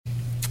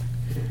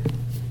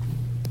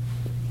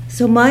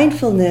So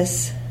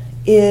mindfulness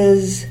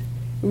is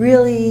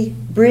really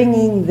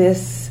bringing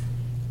this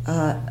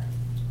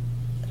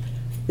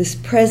this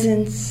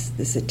presence,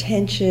 this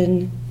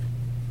attention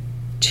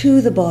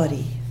to the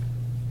body,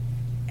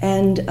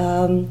 and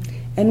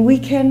we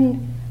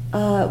can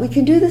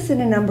do this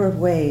in a number of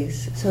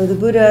ways. So the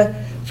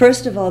Buddha,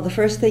 first of all, the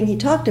first thing he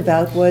talked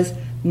about was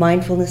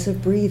mindfulness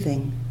of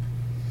breathing,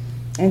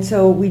 and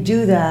so we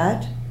do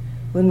that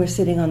when we're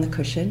sitting on the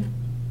cushion.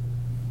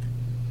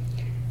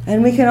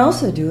 And we can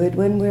also do it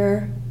when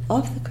we're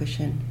off the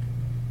cushion.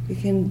 We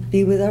can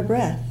be with our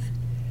breath.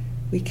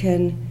 We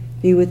can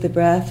be with the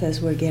breath as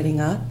we're getting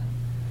up,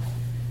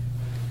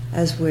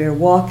 as we're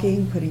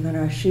walking, putting on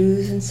our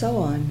shoes, and so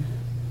on.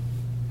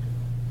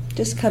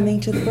 Just coming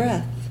to the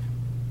breath.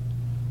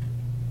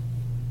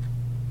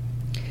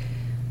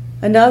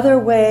 Another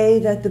way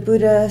that the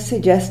Buddha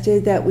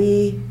suggested that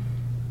we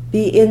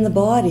be in the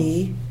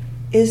body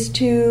is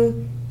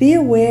to be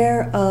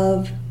aware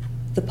of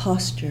the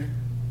posture.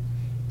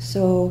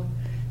 So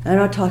I'm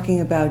not talking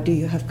about do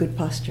you have good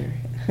posture.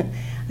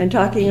 I'm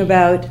talking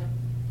about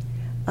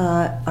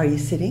are you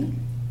sitting?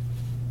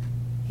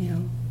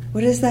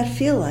 What does that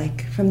feel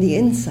like from the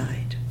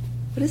inside?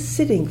 What does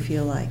sitting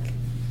feel like?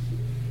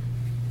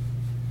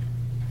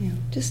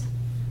 Just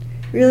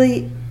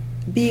really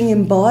being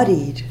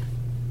embodied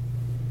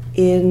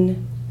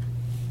in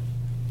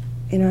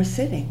our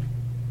sitting,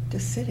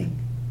 just sitting.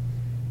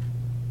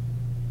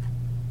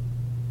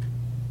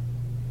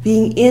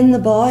 Being in the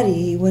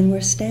body when we're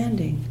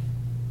standing.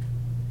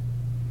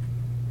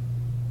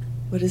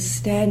 What does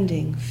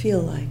standing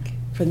feel like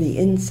from the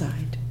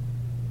inside?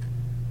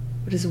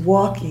 What does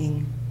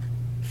walking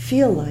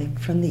feel like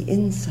from the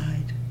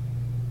inside?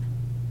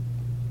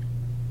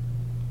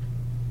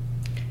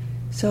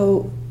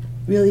 So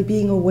really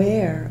being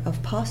aware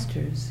of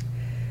postures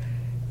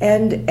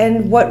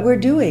and what we're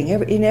doing,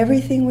 in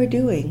everything we're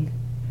doing.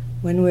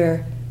 When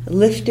we're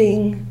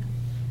lifting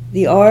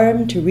the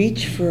arm to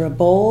reach for a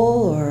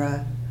bowl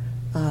or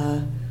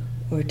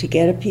to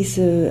get a piece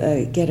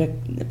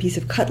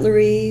of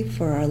cutlery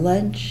for our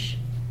lunch,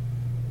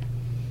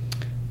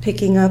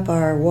 picking up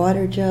our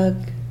water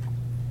jug,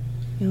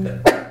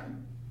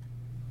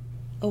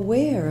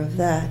 aware of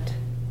that,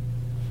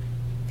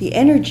 the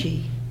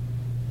energy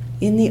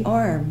in the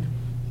arm,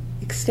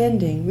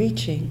 extending,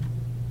 reaching,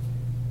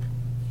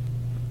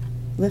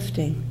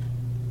 lifting.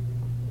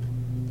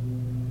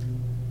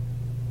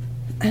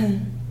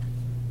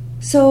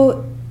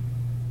 So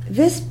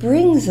this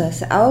brings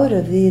us out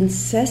of the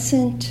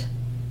incessant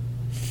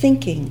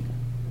thinking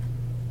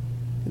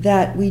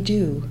that we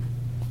do,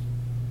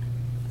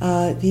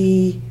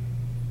 the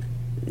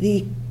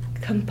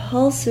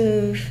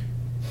compulsive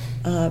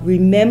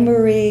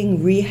remembering,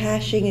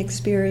 rehashing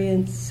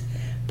experience,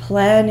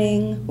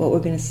 planning what we're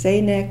going to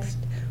say next,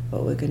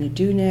 what we're going to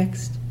do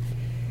next,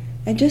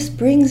 and just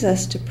brings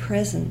us to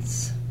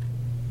presence,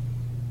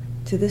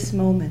 to this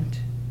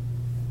moment,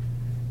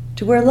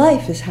 to where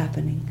life is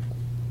happening.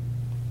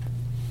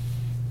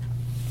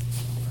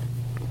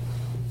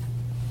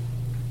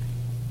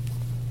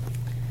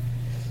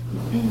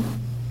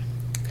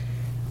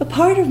 A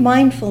part of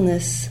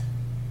mindfulness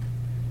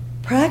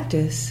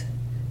practice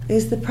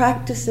is the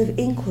practice of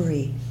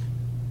inquiry.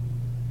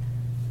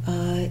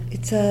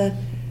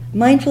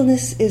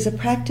 Mindfulness is a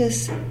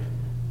practice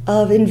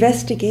of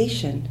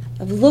investigation,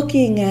 of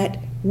looking at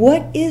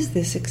what is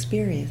this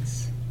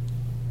experience.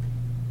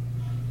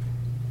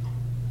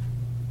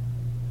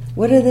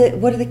 What are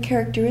the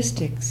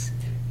characteristics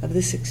of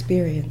this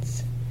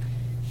experience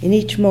in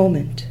each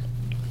moment?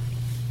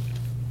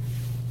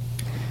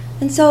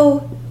 And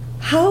so,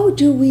 how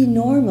do we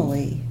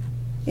normally,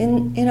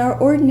 in our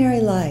ordinary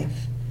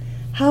life,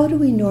 how do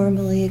we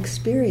normally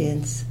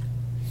experience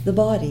the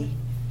body?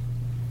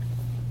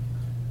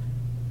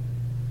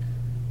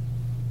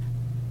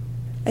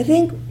 I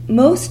think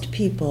most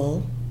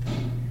people,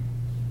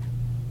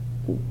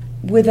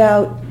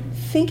 without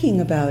thinking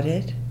about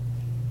it,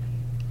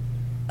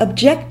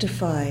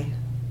 objectify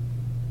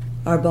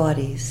our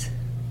bodies.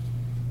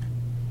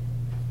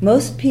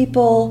 Most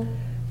people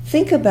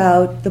think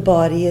about the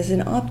body as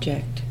an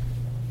object.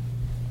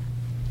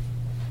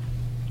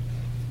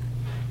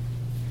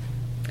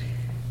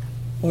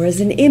 Or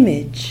as an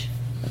image,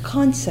 a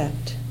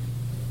concept.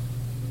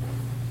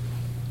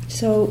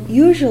 So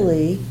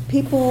usually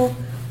people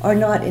are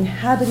not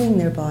inhabiting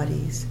their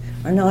bodies,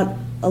 are not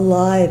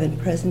alive and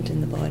present in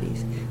the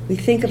bodies. We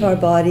think of our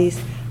bodies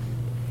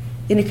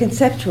in a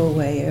conceptual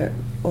way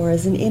or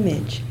as an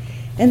image.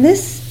 And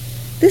this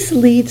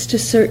leads to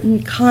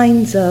certain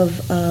kinds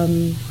of,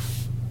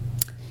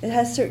 it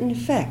has certain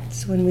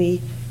effects when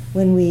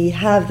we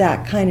have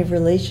that kind of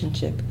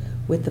relationship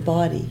with the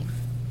body.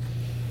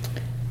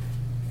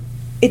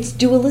 It's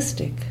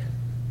dualistic.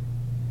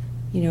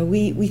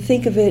 We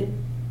think of it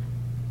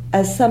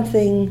as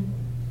something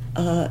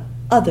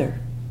other.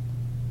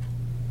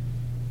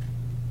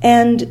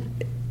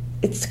 And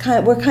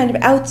we're kind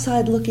of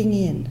outside looking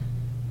in,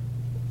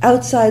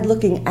 outside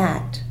looking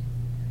at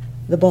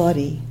the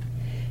body.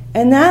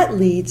 And that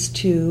leads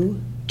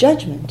to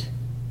judgment.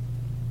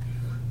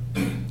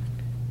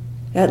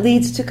 That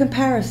leads to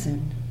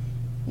comparison.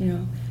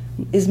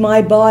 Is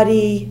my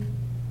body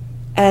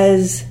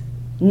as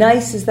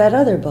nice as that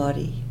other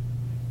body?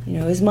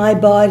 Is my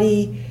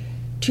body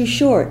too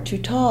short, too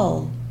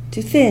tall,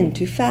 too thin,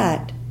 too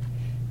fat,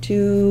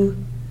 too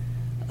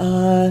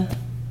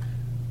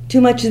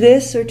much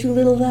this or too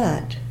little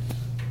that?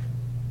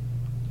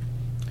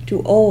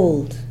 Too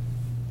old,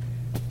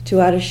 too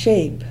out of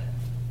shape?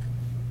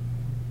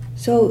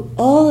 So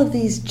all of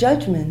these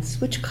judgments,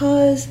 which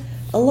cause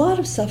a lot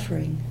of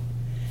suffering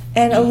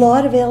and a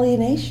lot of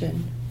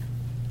alienation.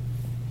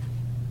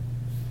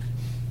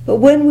 But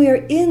when we are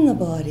in the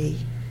body,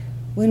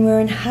 when we're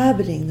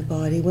inhabiting the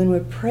body, when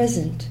we're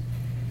present,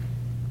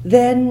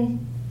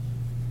 then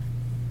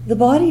the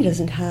body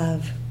doesn't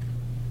have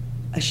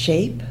a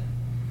shape.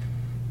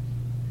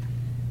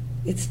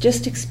 It's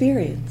just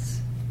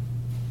experience.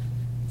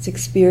 It's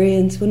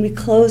experience when we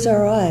close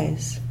our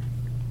eyes.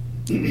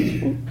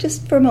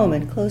 Just for a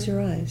moment, close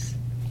your eyes.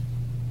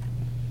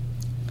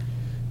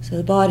 So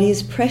the body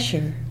is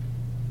pressure.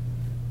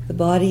 The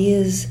body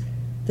is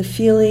the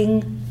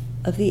feeling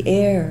of the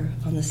air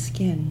on the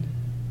skin.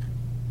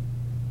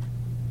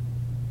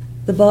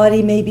 The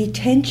body may be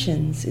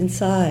tensions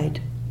inside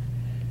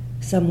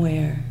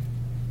somewhere,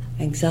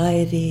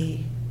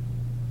 anxiety,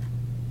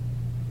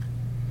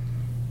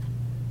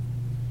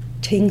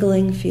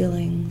 tingling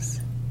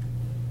feelings.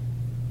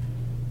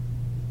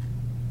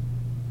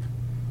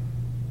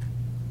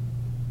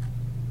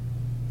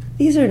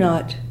 These are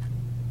not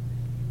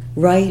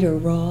right or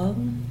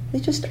wrong, they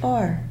just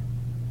are.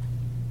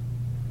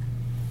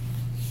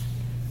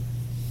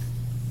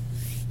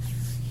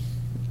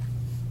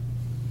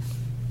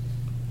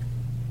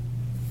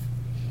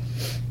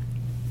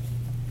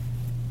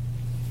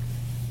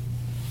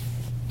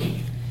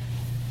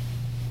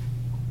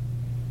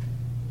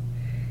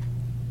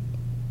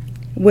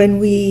 When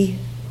we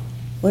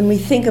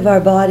think of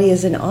our body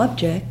as an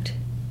object,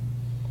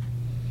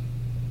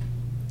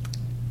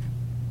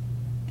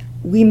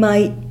 we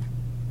might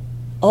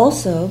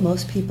also,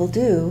 most people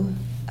do,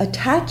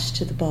 attach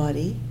to the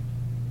body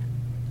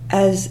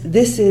as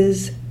this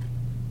is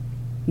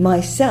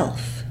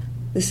myself,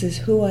 this is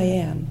who I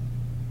am.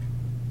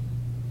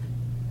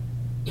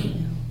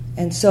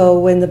 And so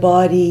when the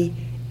body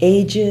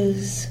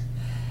ages,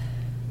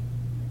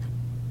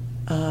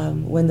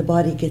 when the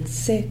body gets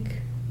sick,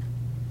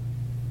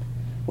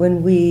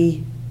 when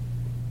we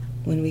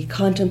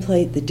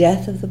contemplate the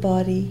death of the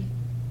body,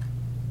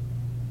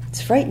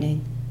 it's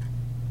frightening.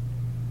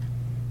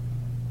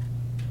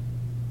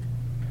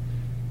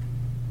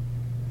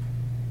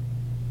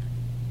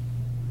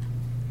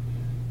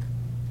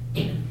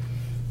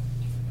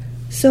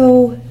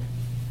 So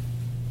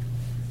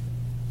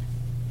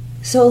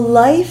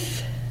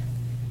life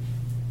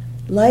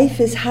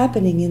is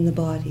happening in the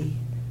body.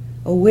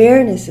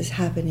 Awareness is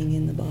happening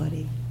in the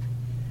body.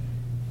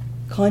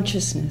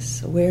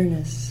 Consciousness,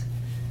 awareness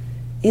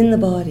in the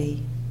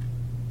body.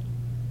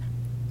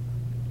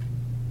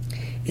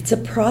 It's a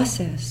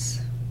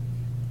process.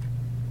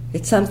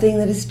 It's something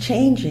that is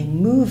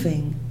changing,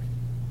 moving.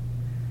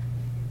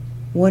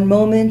 One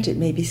moment it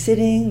may be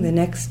sitting, the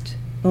next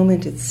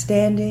moment it's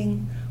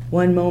standing.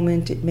 One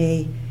moment it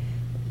may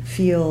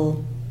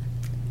feel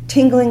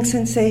tingling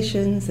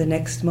sensations, the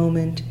next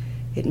moment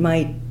it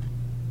might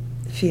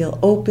feel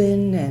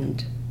open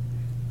and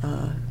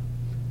kind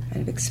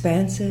of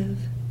expansive.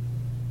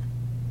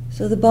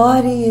 So the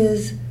body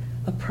is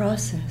a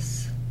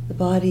process. The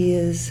body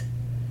is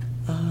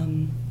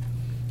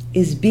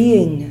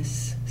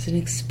beingness. It's an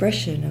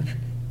expression of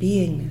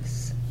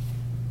beingness.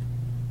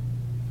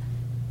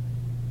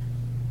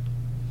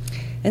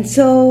 And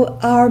so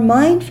our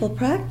mindful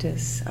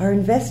practice, our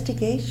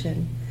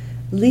investigation,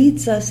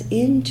 leads us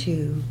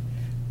into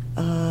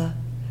an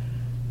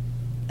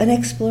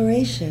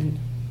exploration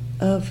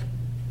of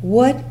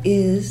what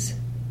is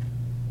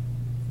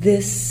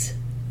this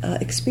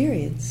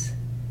experience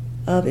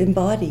of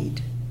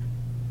embodied,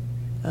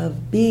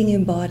 of being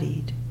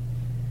embodied.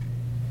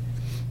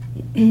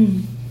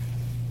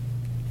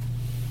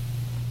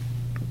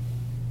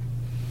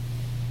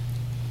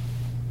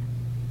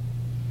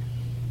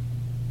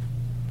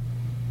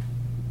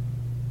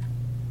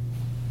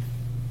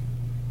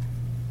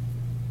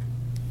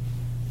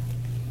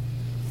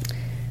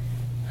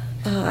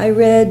 I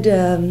read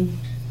in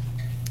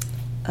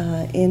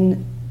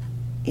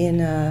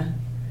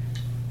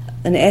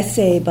an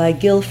essay by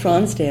Gil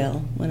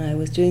Fronsdale when I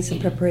was doing some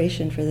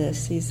preparation for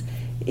this. He's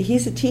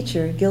a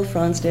teacher. Gil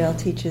Fronsdale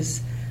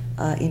teaches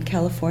in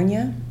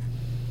California,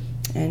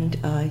 and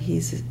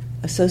he's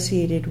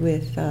associated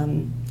with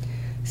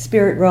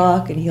Spirit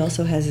Rock, and he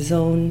also has his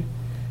own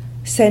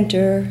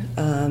center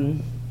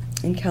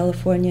in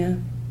California.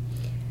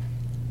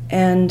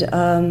 And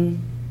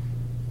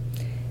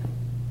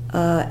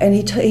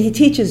he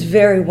teaches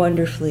very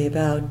wonderfully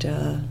about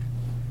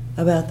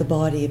the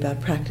body, about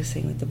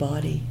practicing with the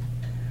body.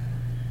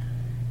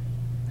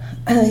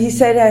 He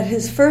said at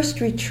his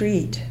first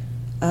retreat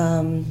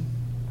in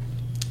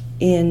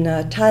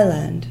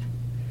Thailand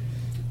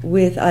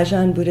with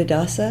Ajahn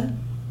Buddhadasa,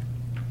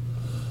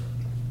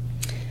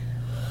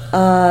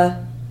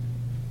 Buddhadasa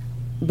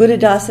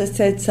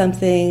said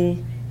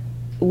something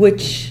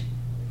which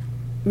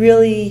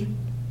really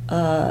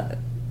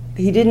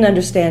he didn't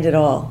understand at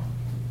all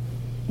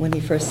when he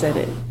first said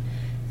it.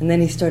 And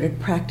then he started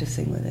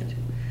practicing with it.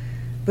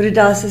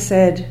 Buddhadasa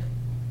said,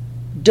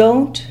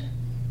 "Don't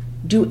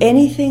do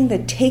anything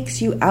that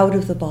takes you out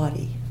of the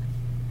body."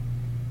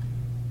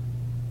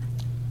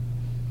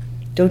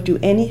 Don't do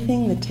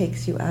anything that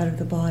takes you out of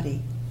the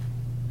body.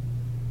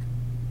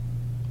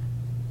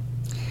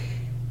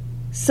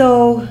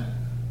 So,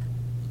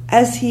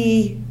 as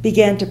he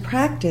began to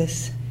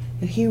practice,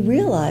 he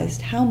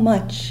realized how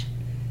much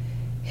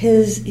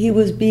he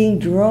was being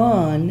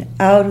drawn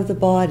out of the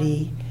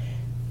body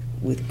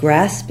with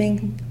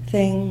grasping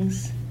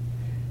things,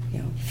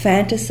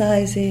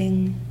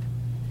 fantasizing,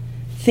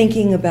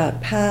 thinking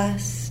about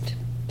past,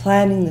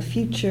 planning the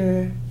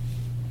future,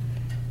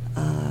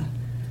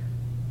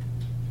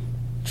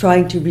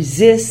 trying to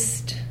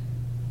resist,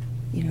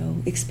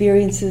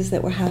 experiences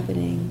that were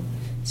happening.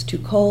 It's too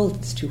cold,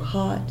 it's too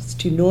hot, it's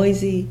too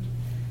noisy.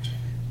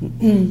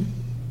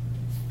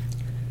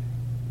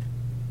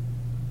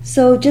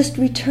 So just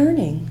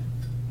returning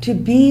to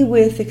be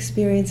with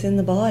experience in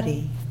the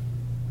body.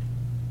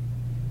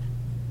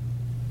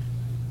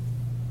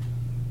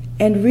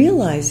 And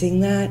realizing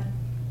that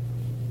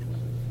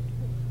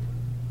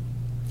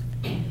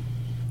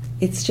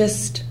it's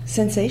just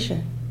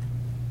sensation.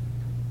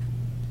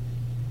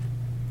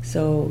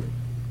 So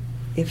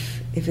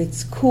if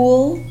it's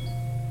cool,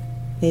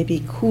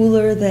 maybe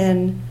cooler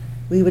than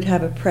we would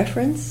have a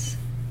preference,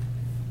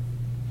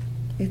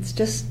 it's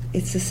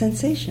a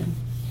sensation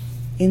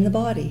in the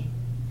body.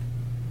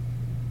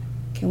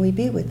 Can we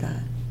be with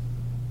that?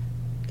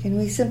 Can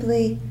we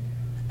simply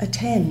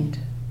attend,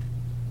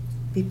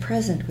 be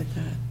present with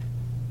that?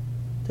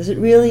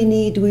 Do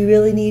we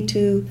really need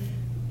to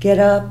get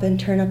up and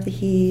turn up the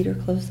heat or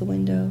close the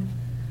window?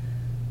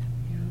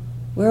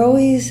 We're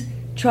always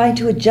trying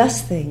to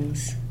adjust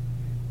things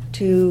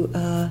to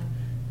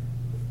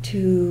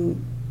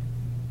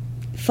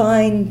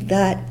find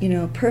that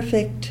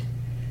perfect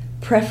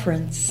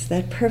preference,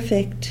 that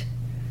perfect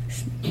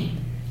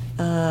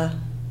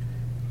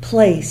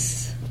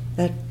place,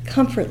 that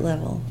comfort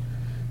level.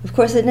 Of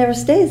course, it never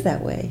stays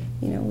that way.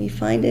 We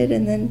find it,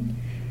 and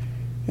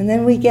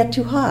then we get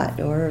too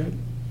hot, or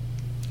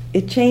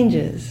it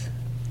changes.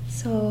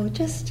 So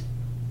just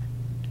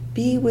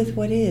be with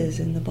what is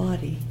in the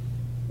body.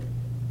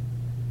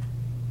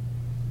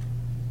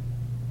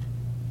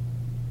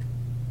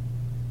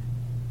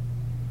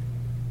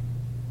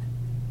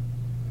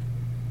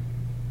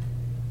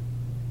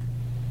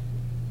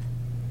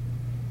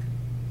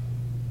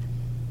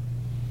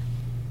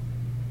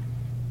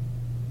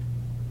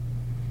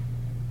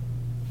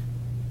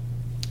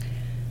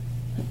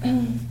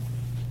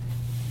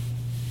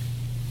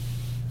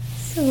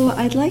 So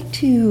I'd like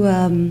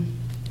to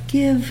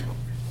give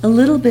a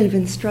little bit of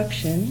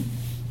instruction.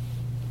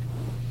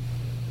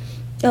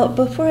 Oh,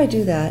 before I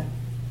do that,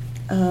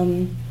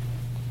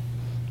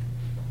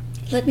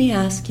 let me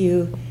ask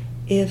you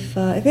if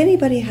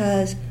anybody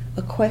has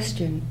a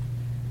question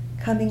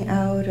coming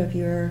out of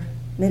your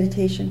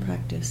meditation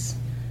practice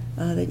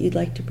that you'd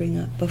like to bring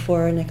up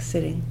before our next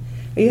sitting.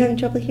 Are you having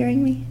trouble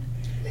hearing me?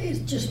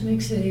 It just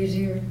makes it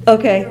easier.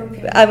 Okay,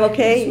 I'm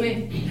okay.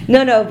 Me.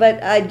 No,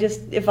 but I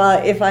just if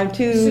I'm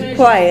too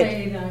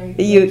quiet,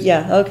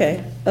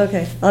 okay.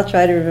 I'll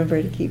try to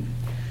remember to keep.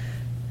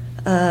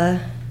 Does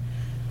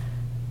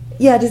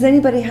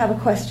anybody have a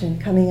question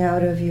coming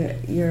out of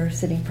your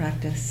sitting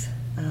practice?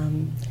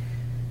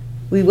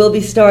 We will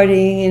be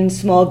starting in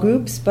small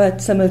groups,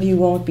 but some of you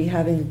won't be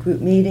having a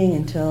group meeting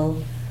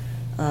until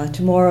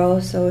tomorrow.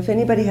 So if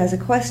anybody has a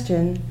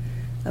question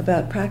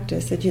about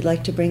practice that you'd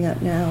like to bring up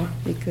now,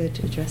 we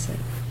could address it.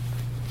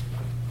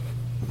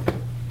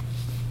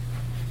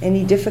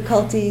 Any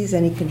difficulties,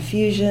 any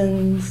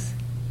confusions?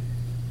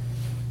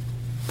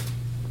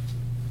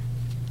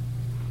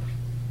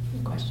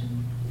 Good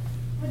question.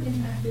 What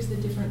impact is the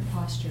different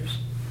postures?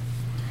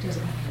 Does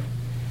it have?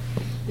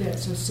 Yeah,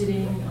 so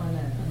sitting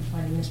I'm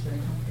finding this very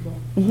comfortable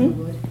on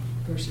wood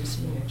versus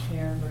sitting in a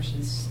chair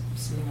versus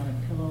sitting on a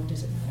pillow.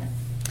 Does it matter?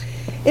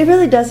 It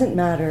really doesn't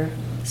matter.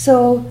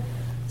 So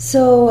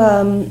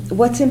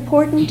what's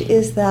important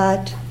is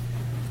that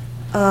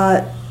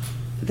the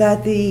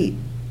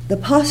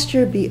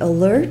posture be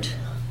alert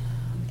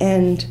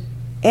and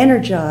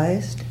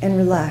energized and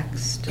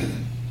relaxed.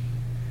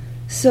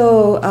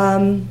 So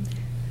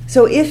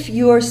if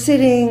you're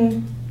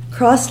sitting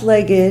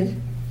cross-legged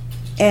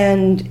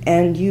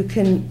and you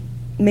can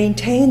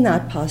maintain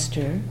that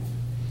posture,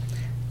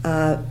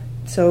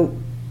 so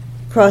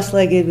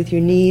cross-legged with your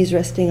knees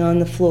resting on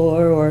the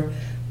floor or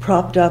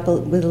propped up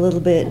with a little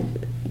bit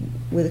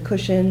with a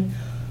cushion,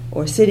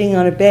 or sitting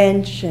on a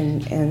bench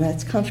and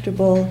that's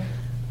comfortable,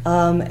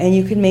 and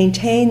you can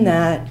maintain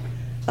that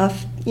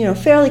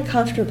fairly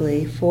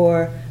comfortably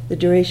for the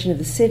duration of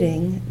the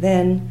sitting,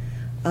 then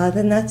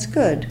that's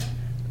good.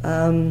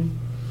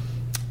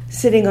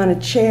 Sitting on a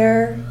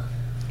chair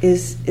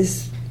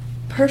is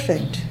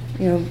perfect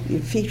your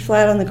feet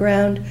flat on the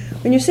ground.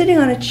 When you're sitting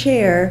on a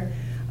chair,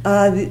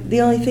 the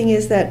only thing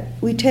is that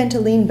we tend to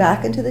lean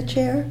back into the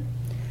chair.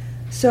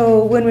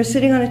 So when we're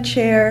sitting on a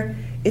chair,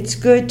 it's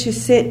good to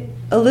sit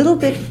a little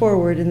bit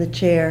forward in the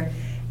chair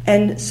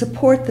and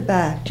support the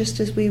back, just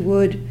as we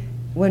would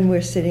when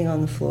we're sitting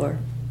on the floor.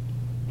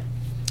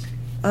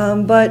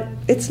 But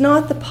it's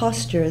not the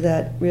posture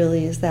that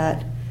really is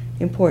that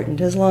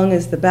important, as long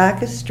as the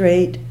back is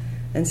straight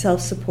and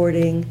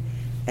self-supporting,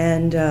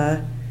 and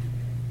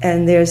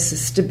there's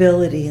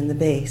stability in the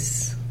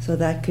base. So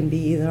that can be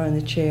either on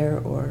the chair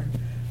or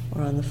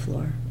on the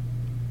floor.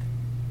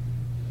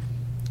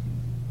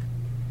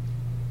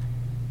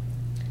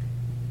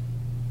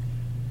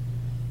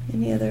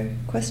 Any other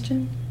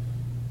question?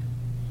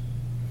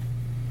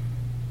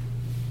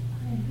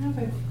 I have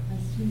a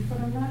question, but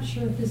I'm not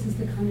sure if this is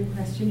the kind of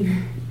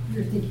question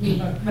you're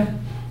thinking about, but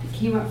it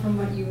came up from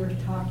what you were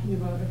talking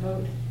about,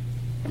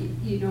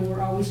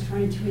 we're always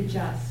trying to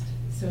adjust.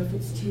 So if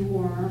it's too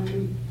warm,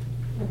 we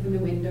open the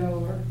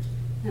window,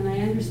 and I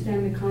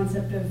understand the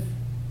concept of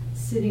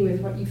sitting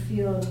with what you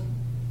feel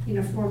in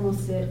a formal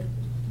sit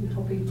and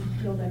hoping to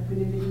build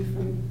equanimity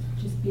from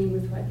just being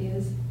with what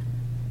is.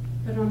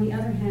 But on the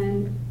other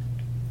hand,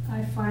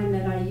 I find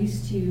that I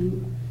used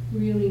to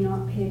really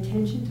not pay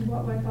attention to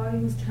what my body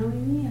was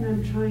telling me, and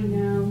I'm trying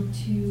now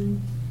to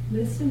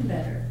listen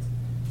better.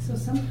 So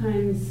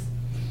sometimes,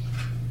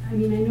 I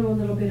know a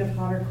little bit of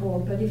hot or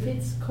cold, but if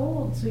it's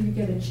cold so you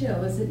get a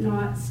chill, is it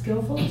not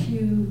skillful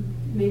to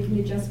make an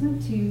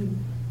adjustment to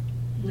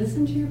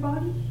listen to your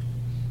body?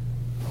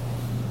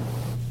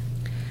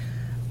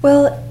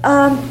 Well,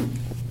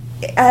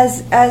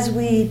 as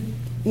we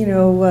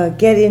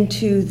get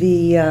into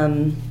the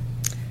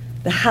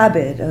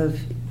habit of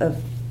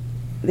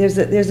there's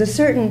a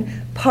certain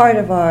part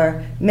of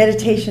our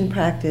meditation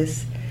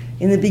practice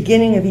in the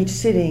beginning of each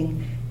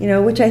sitting,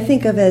 which I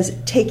think of as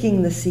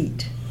taking the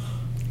seat.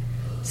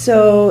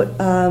 So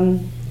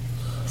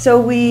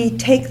we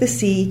take the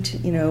seat,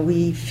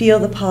 we feel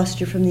the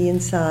posture from the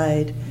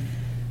inside,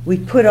 we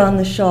put on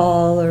the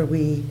shawl, or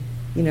we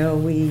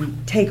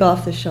take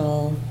off the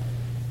shawl,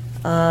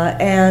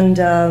 and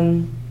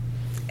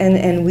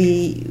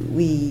we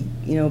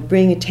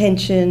bring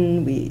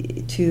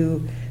attention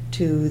to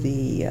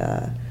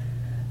the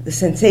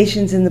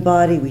sensations in the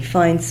body. We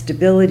find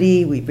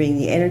stability. We bring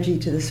the energy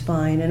to the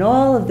spine, and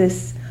all of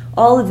these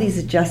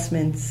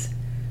adjustments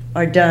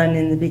are done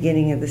in the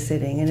beginning of the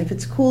sitting. And if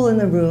it's cool in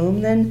the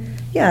room, then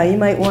you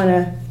might want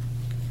to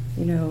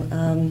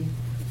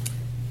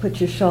put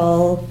your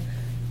shawl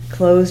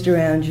closed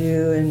around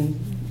you, and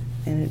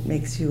it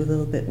makes you a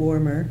little bit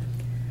warmer.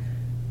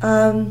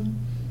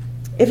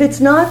 If it's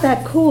not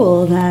that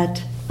cool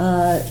that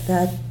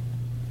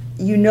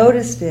you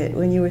noticed it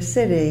when you were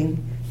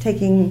sitting,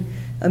 taking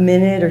a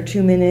minute or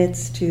 2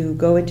 minutes to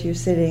go into your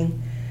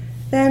sitting,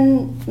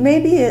 then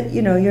maybe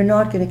you're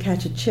not going to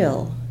catch a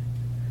chill.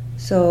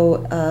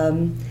 So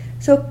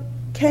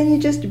can you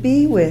just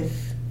be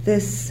with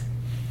this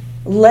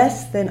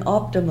less than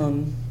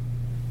optimum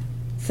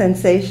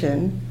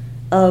sensation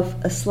of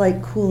a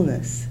slight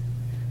coolness,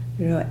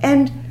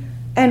 and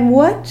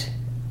what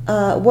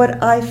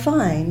I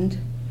find,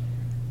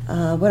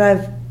 what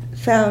I've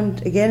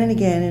found again and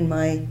again in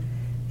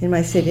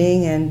my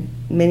sitting, and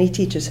many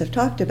teachers have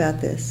talked about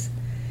this,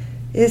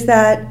 is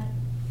that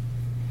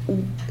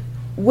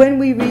when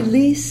we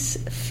release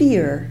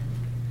fear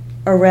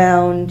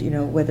around,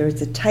 whether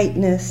it's a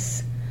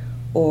tightness,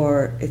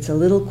 or it's a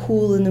little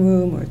cool in the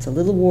room, or it's a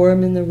little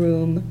warm in the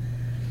room,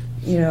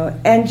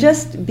 and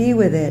just be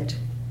with it,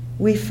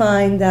 we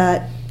find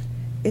that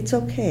it's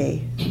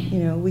okay,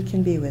 we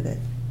can be with it.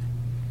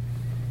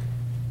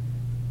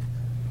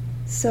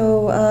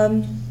 So,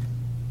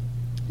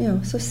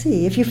 so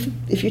see, if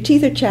your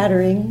teeth are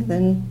chattering,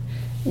 then,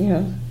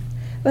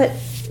 but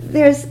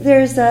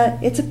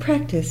it's a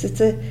practice, it's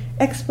a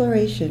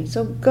exploration.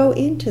 So go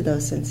into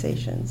those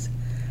sensations,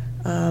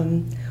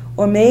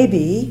 or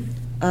maybe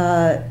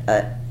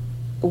the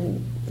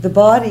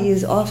body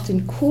is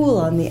often cool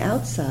on the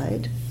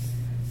outside,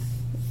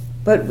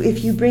 but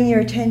if you bring your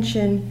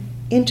attention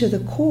into the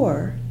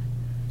core,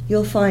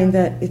 you'll find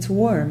that it's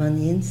warm on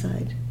the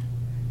inside.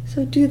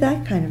 So do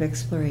that kind of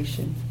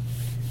exploration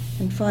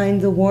and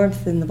find the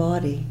warmth in the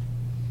body.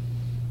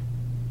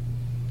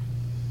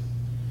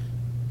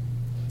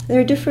 There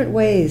are different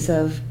ways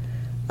of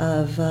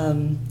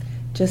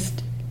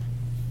just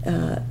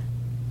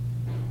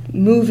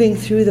moving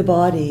through the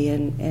body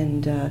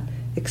and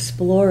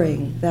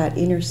exploring that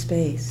inner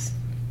space.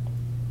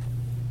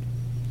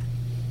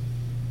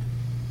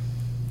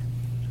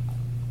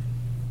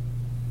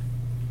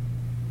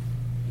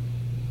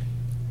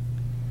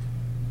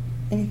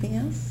 Anything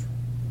else?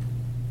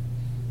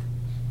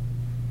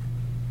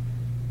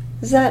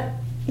 Is that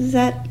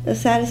a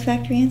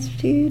satisfactory answer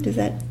to you? Does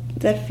that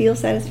feel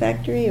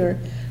satisfactory or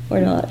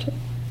not?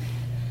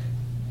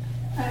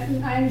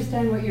 I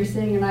understand what you're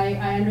saying, and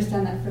I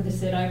understand that for the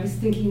sit. I was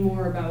thinking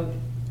more about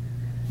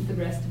the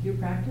rest of your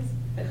practice,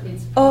 but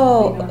it's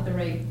probably not the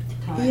right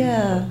time.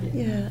 Yeah.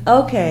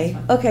 Okay.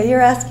 You're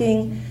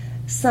asking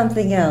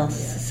something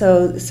else.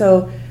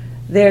 So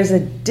there's a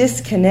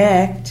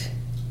disconnect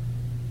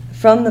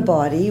from the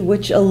body,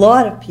 which a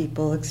lot of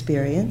people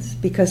experience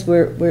because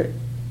we're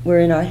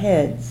in our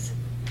heads,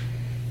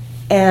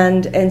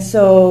 and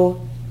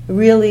so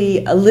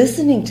really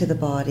listening to the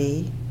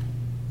body,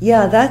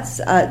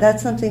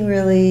 that's something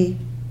really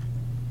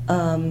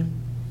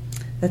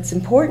that's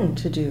important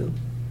to do,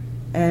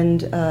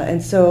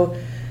 and so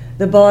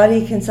the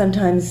body can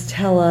sometimes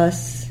tell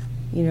us,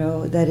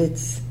 that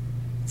it's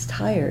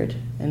tired,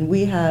 and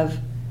we have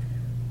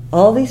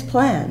all these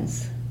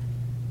plans,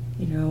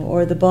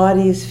 or the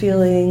body is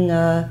feeling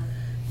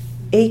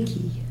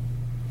achy,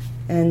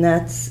 and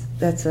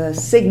that's a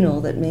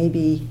signal that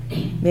maybe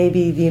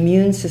the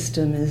immune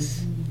system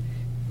is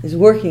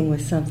working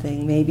with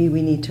something. Maybe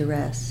we need to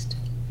rest.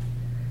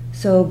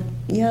 So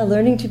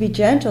learning to be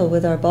gentle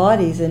with our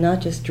bodies and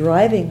not just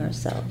driving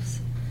ourselves,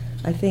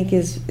 I think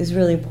is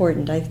really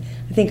important. I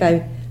think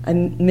I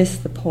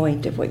missed the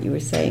point of what you were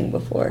saying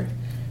before.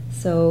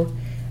 So,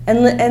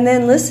 and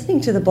then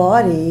listening to the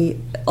body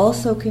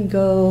also can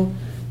go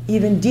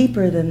even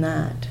deeper than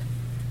that,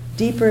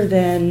 deeper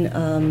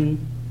than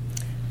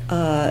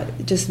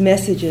just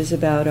messages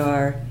about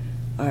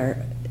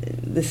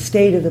the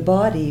state of the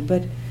body.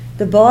 But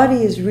the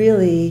body is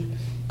really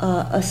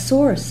a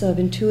source of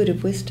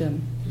intuitive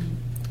wisdom.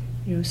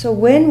 So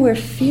when we're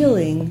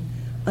feeling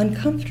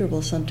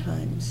uncomfortable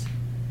sometimes,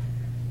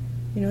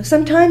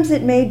 sometimes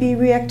it may be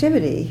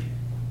reactivity,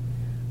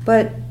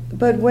 but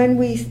when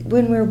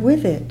we're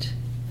with it,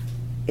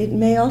 it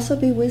may also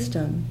be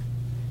wisdom.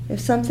 If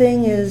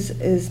something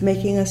is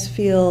making us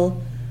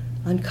feel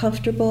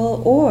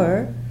uncomfortable,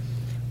 or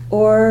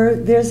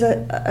there's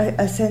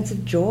a sense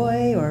of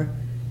joy or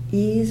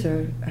ease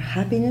or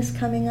happiness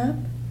coming up,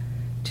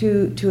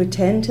 to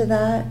attend to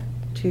that,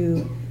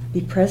 to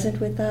be present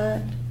with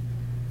that.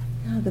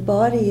 The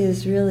body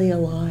is really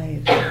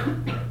alive,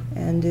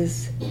 and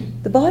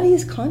the body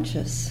is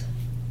conscious.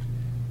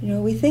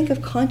 We think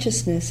of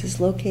consciousness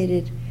as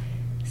located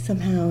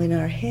somehow in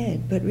our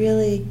head, but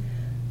really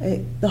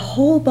the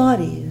whole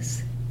body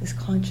is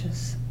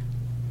conscious,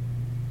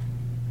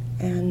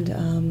 and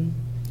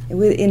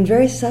in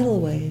very subtle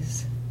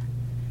ways.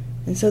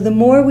 And so the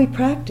more we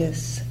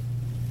practice,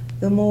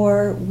 the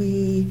more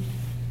we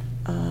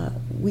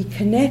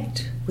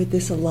connect with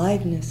this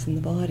aliveness in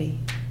the body.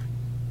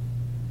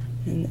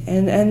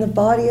 And the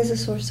body is a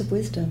source of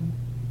wisdom.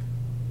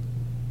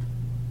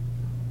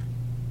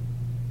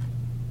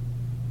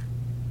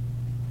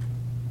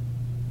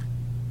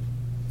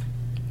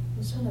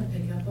 I just want to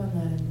pick up on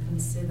that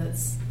and say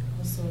that's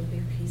also a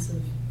big piece of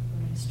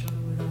what I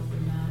struggle with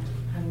often, Matt,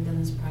 having done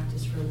this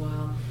practice for a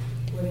while.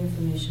 What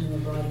information in the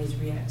body is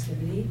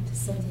reactivity to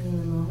something in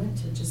the moment,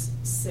 to just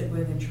sit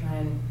with and try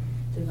and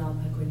develop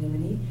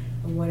equanimity,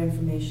 and what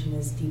information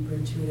is deeper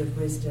intuitive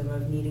wisdom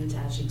of needing to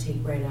actually take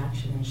right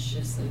action and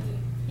shift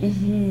something.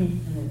 Mm-hmm.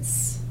 And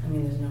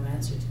there's no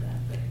answer to that,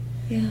 but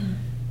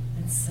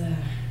it's...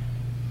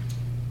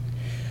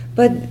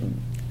 But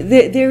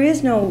there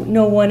is no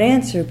one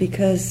answer,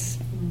 because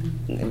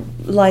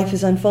life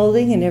is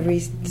unfolding and every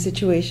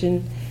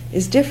situation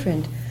is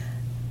different.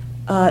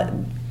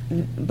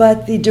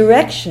 But the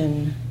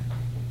direction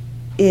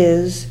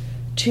is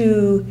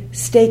to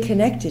stay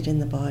connected in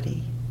the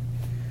body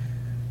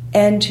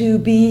and to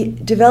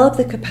develop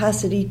the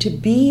capacity to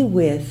be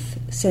with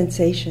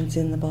sensations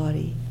in the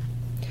body.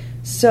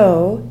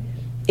 So,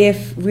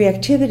 if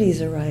reactivity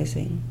is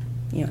arising,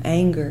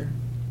 anger,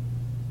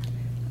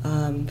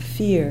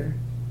 fear,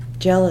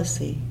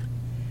 jealousy,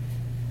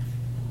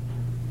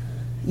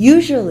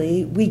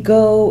 usually we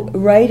go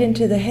right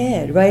into the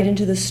head, right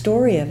into the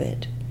story of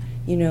it.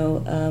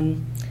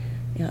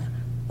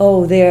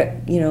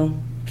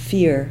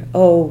 Fear.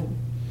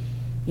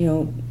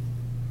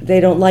 They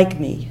don't like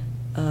me,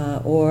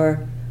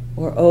 or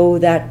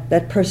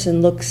that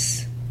person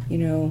looks, I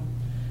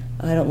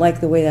don't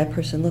like the way that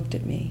person looked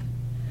at me,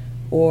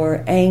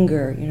 or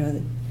anger.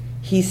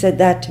 He said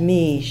that to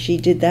me, she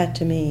did that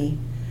to me.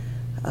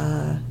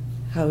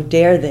 How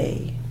dare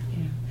they?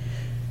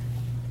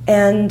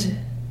 And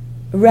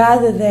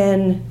rather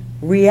than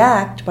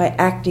react by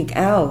acting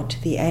out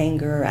the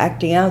anger or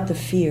acting out the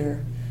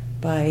fear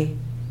by,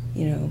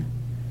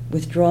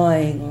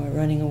 withdrawing or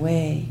running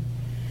away,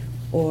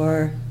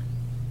 or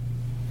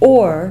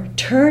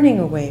turning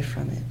away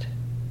from it.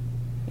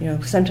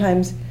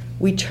 Sometimes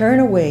we turn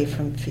away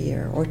from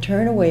fear or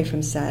turn away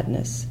from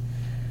sadness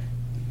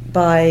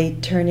by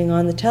turning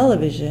on the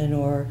television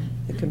or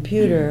the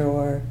computer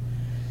or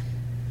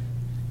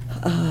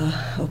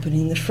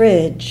opening the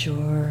fridge,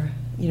 or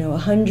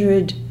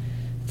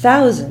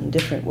 100,000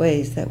 different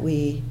ways that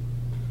we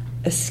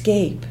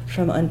escape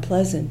from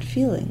unpleasant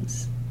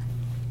feelings.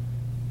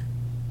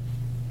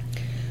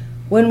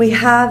 When we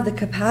have the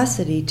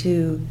capacity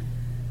to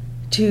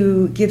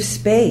give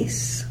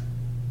space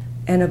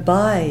and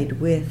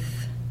abide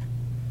with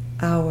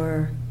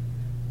our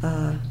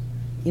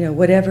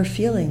whatever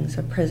feelings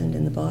are present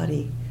in the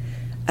body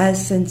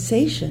as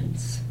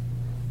sensations,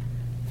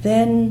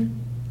 then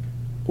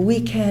we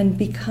can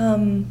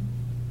become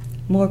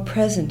more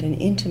present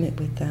and intimate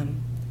with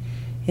them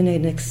in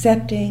an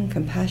accepting,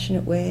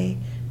 compassionate way,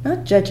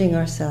 not judging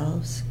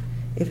ourselves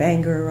if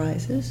anger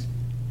arises.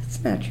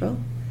 It's natural.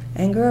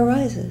 Anger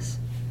arises.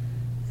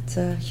 It's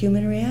a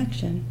human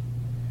reaction.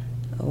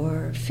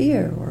 Or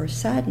fear or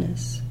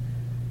sadness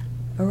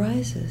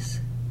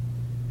arises.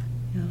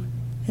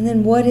 And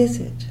then what is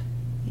it?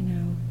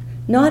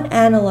 Not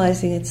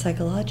analyzing it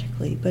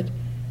psychologically, but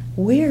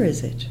where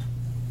is it?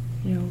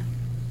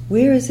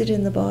 Where is it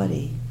in the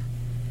body?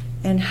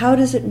 And how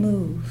does it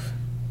move?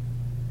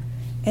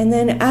 And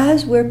then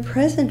as we're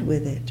present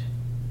with it,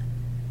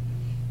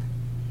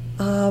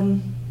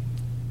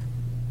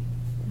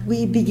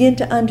 we begin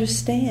to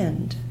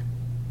understand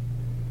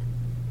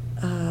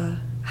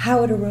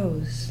how it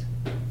arose.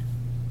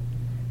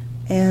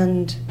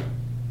 And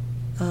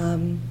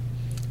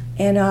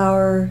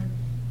our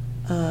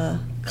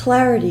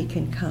clarity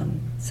can come,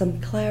 some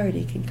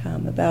clarity can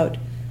come about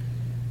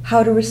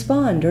how to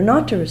respond or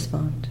not to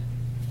respond.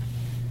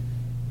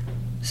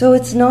 So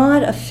it's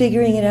not a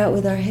figuring it out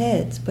with our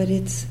heads, but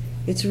it's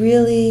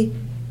really,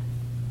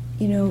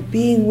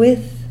 being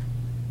with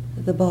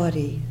the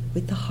body,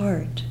 with the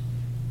heart,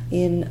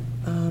 in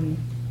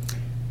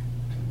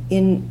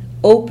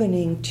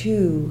opening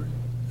to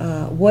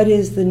what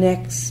is the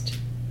next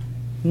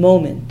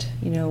moment.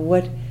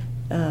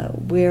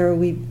 Where are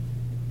we?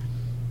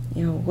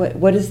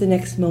 What does the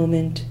next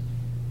moment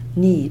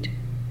need?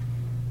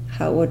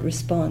 What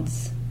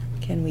response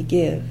can we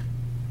give?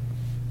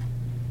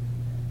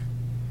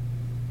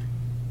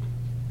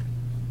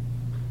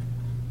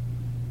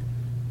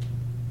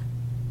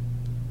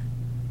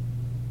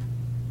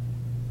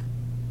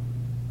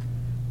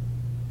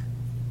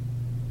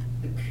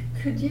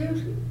 Could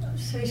you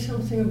say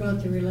something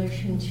about the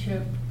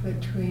relationship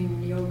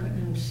between yoga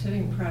and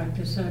sitting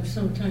practice? I've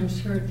sometimes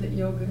heard that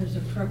yoga is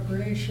a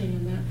preparation,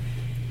 and that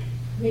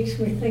makes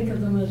me think of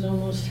them as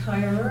almost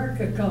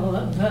hierarchical.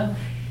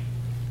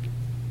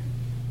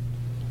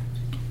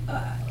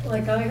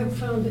 Like I have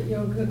found that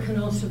yoga can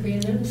also be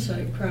an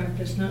insight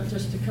practice, not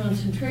just a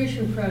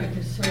concentration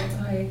practice. So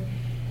I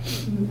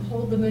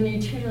hold them in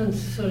each hand,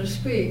 so to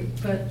speak,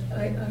 but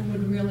I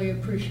would really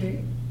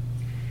appreciate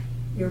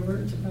your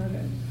words about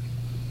it.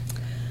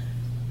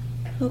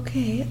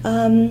 Okay.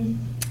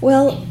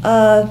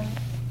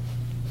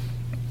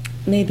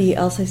 Maybe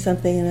I'll say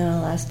something, and then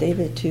I'll ask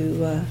David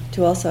to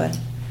also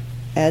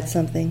add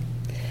something.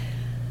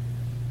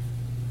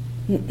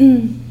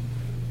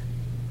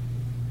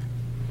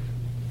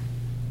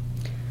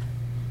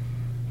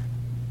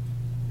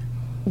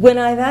 When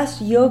I've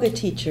asked yoga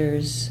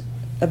teachers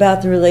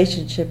about the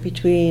relationship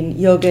between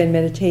yoga and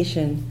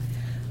meditation,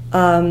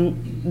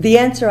 the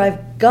answer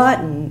I've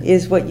gotten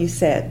is what you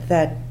said,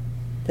 that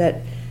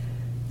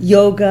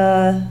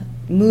yoga,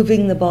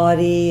 moving the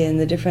body and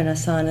the different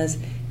asanas,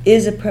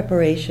 is a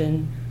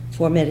preparation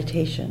for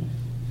meditation.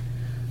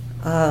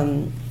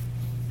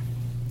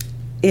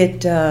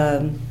 It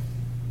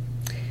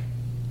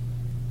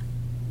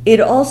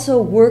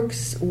also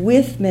works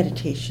with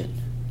meditation,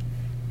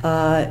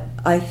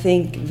 I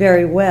think,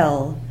 very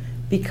well,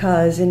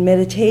 because in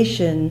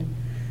meditation,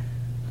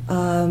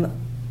 all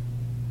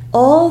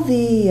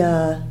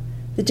the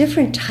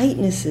different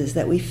tightnesses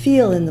that we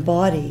feel in the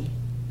body,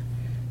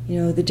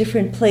 the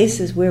different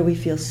places where we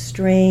feel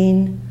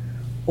strain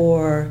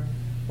or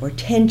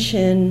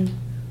tension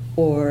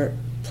or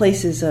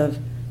places of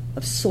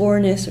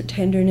soreness or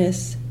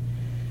tenderness,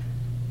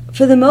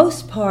 for the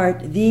most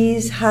part,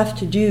 these have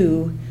to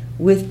do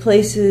with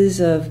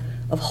places of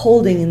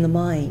holding in the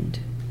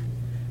mind,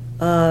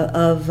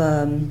 of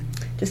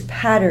just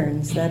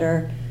patterns that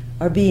are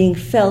being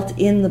felt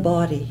in the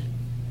body,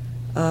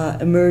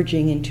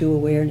 emerging into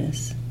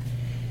awareness.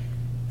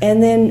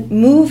 And then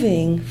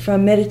moving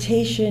from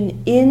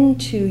meditation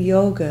into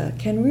yoga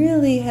can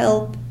really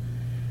help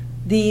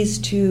these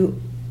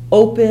to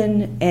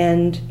open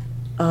and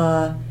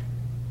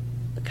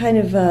kind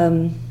of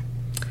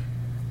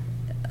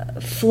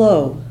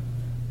flow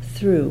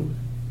through.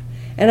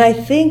 And I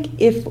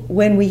think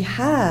when we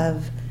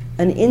have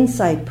an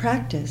insight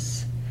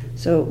practice,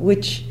 so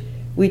which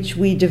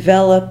we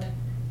develop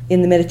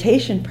in the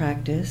meditation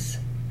practice,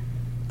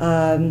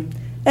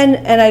 and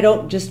I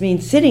don't just mean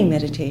sitting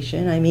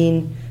meditation, I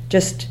mean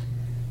just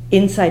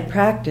insight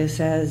practice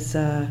as,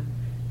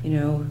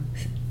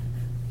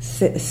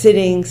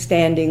 sitting,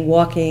 standing,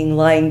 walking,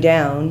 lying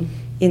down,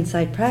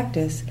 insight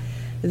practice,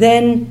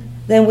 then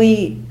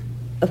we,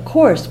 of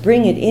course,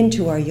 bring it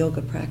into our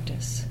yoga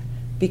practice,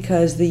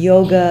 because the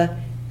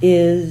yoga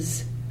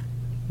is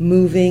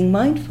moving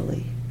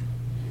mindfully.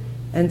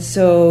 And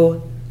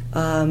so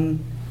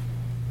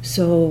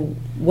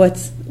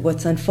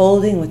what's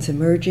unfolding, what's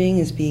emerging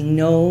is being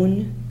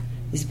known,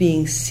 is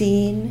being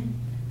seen.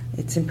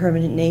 Its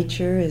impermanent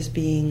nature is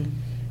being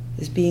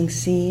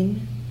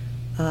seen.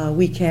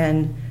 We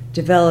can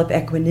develop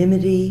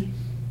equanimity,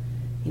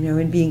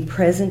 in being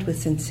present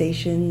with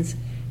sensations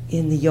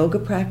in the yoga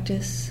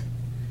practice,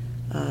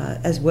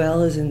 as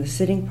well as in the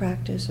sitting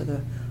practice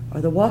or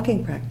the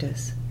walking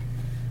practice.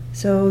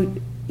 So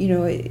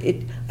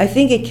I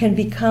think it can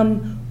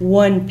become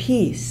one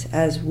piece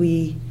as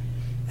we,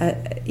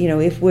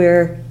 if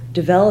we're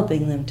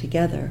developing them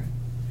together.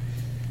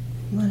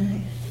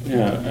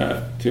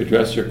 Yeah, to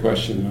address your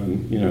question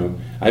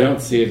on, I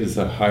don't see it as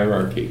a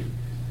hierarchy.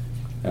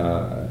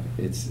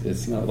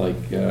 It's not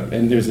like,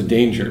 and there's a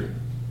danger.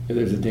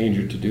 There's a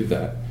danger to do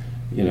that.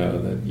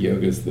 That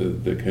yoga is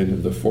the kind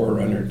of the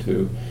forerunner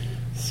to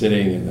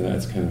sitting, and then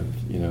that's kind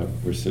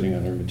of, we're sitting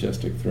on our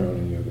majestic throne,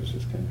 and yoga is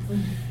just kind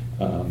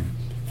of.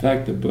 In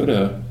fact, the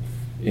Buddha,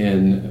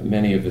 in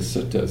many of his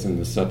suttas, in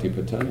the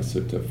Satipatthana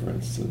Sutta, for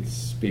instance,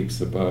 speaks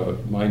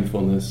about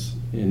mindfulness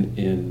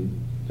in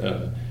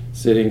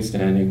sitting,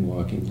 standing,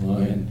 walking,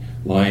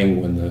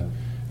 lying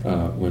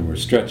when we're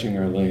stretching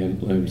our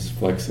limbs,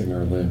 flexing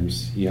our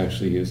limbs. He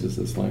actually uses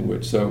this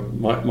language. So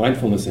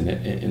mindfulness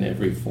in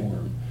every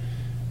form.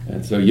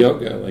 And so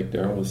yoga, like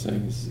Daryl was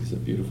saying, is a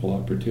beautiful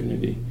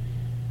opportunity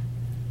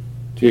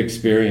to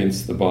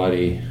experience the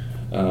body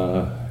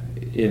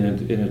in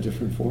a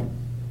different form.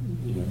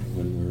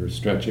 When we're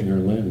stretching our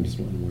limbs,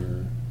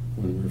 when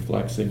we're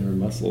flexing our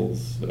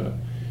muscles,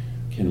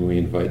 can we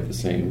invite the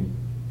same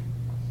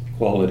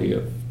quality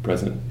of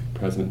present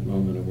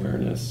moment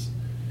awareness?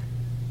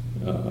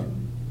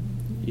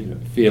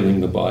 Feeling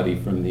the body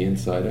from the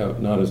inside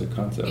out, not as a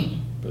concept,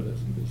 but as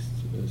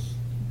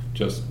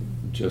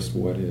just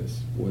what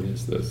is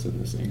this in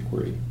this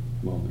inquiry,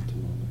 moment to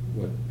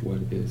moment.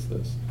 What is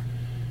this?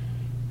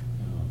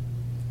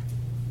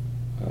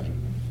 I don't know.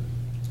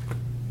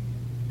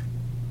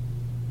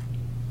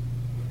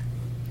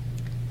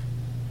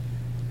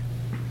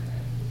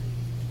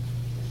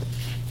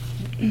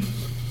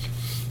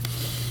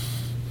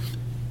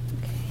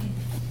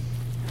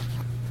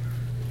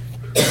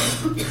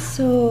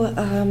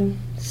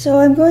 So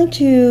I'm going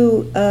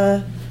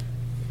to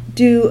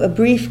do a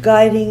brief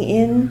guiding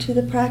into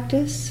the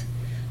practice.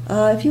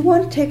 If you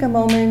want to take a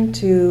moment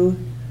to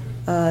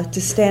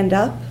stand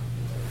up,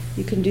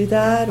 you can do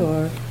that,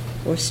 or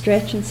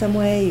stretch in some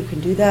way, you can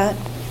do that,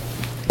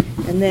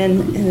 and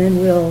then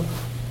we'll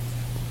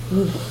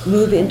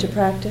move into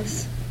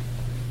practice.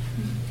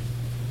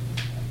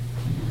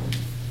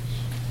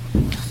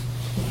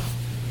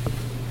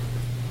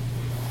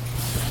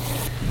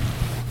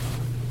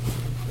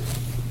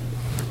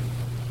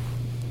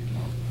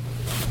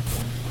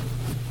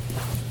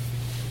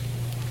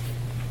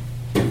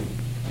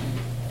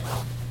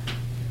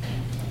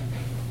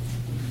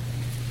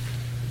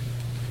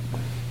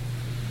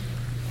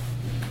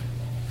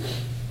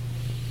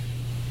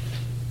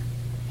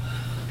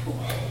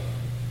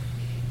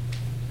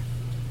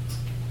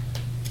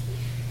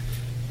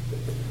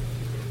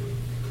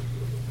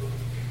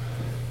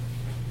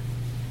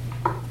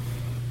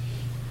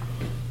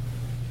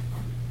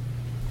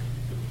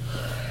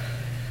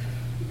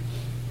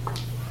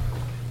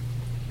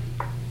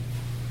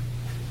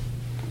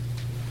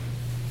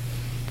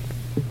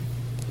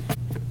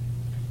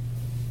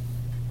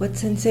 What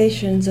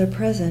sensations are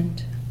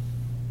present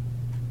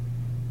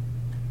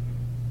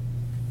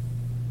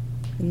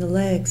in the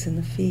legs and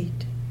the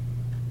feet?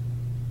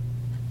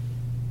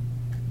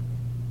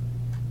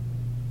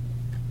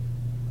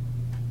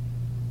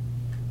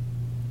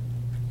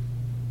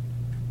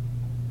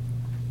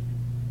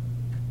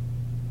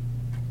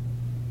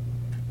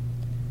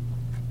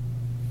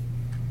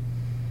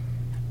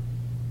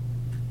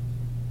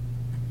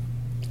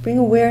 Bring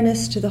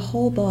awareness to the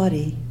whole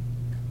body.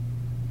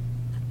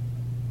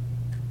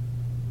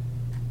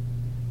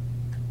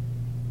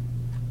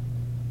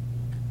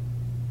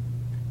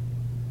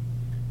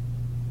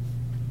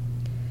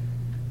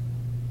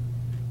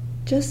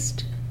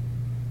 Just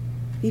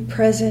be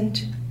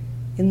present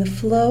in the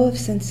flow of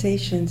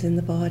sensations in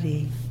the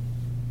body.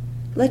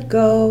 Let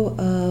go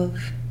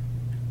of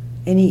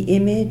any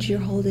image you're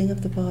holding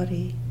of the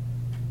body.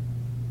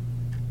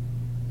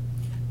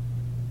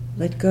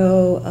 Let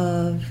go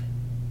of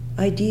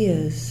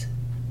ideas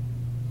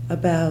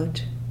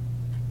about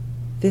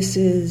this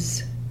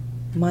is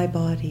my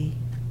body.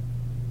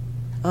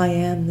 I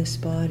am this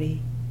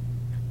body.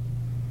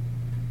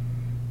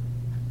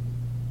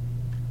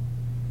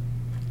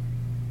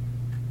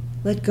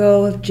 Let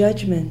go of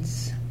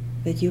judgments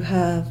that you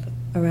have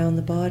around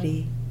the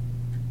body.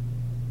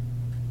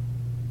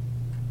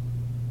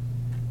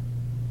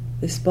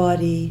 This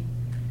body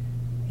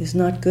is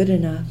not good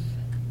enough,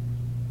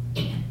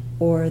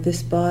 or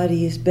this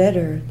body is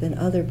better than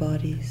other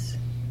bodies.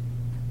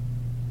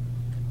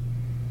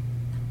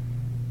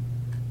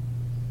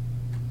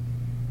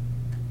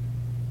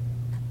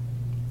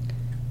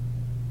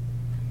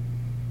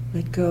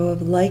 Let go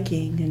of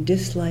liking and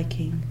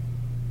disliking.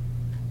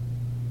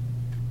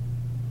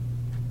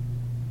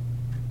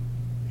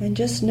 And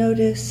just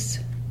notice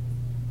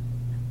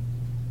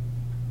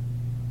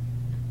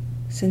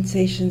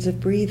sensations of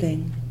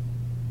breathing,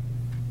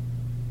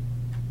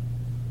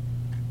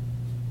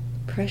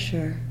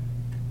 pressure,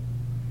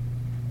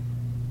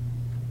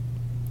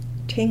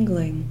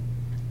 tingling,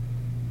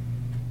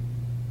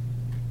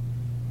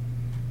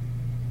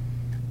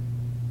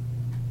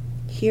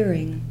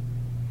 hearing,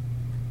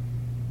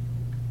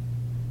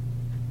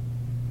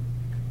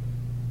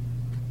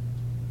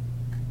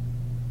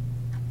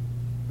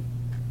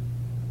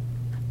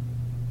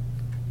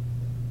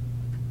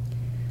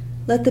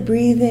 let the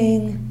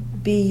breathing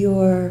be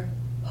your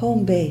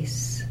home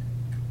base.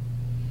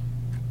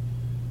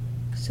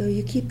 So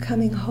you keep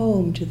coming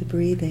home to the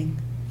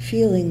breathing,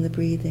 feeling the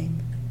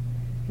breathing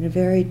in a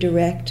very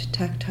direct,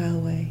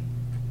 tactile way.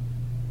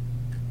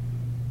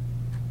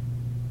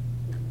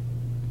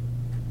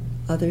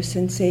 Other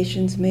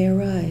sensations may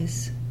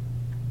arise.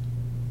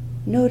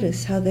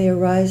 Notice how they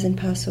arise and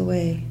pass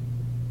away.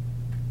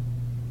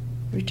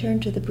 Return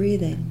to the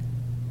breathing.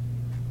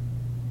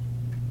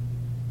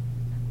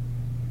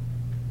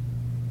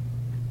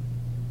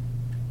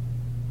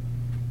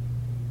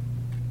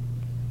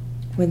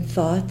 When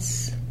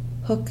thoughts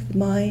hook the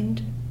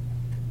mind,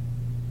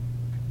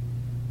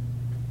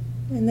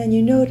 and then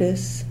you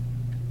notice,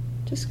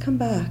 just come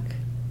back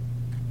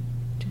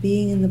to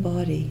being in the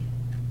body.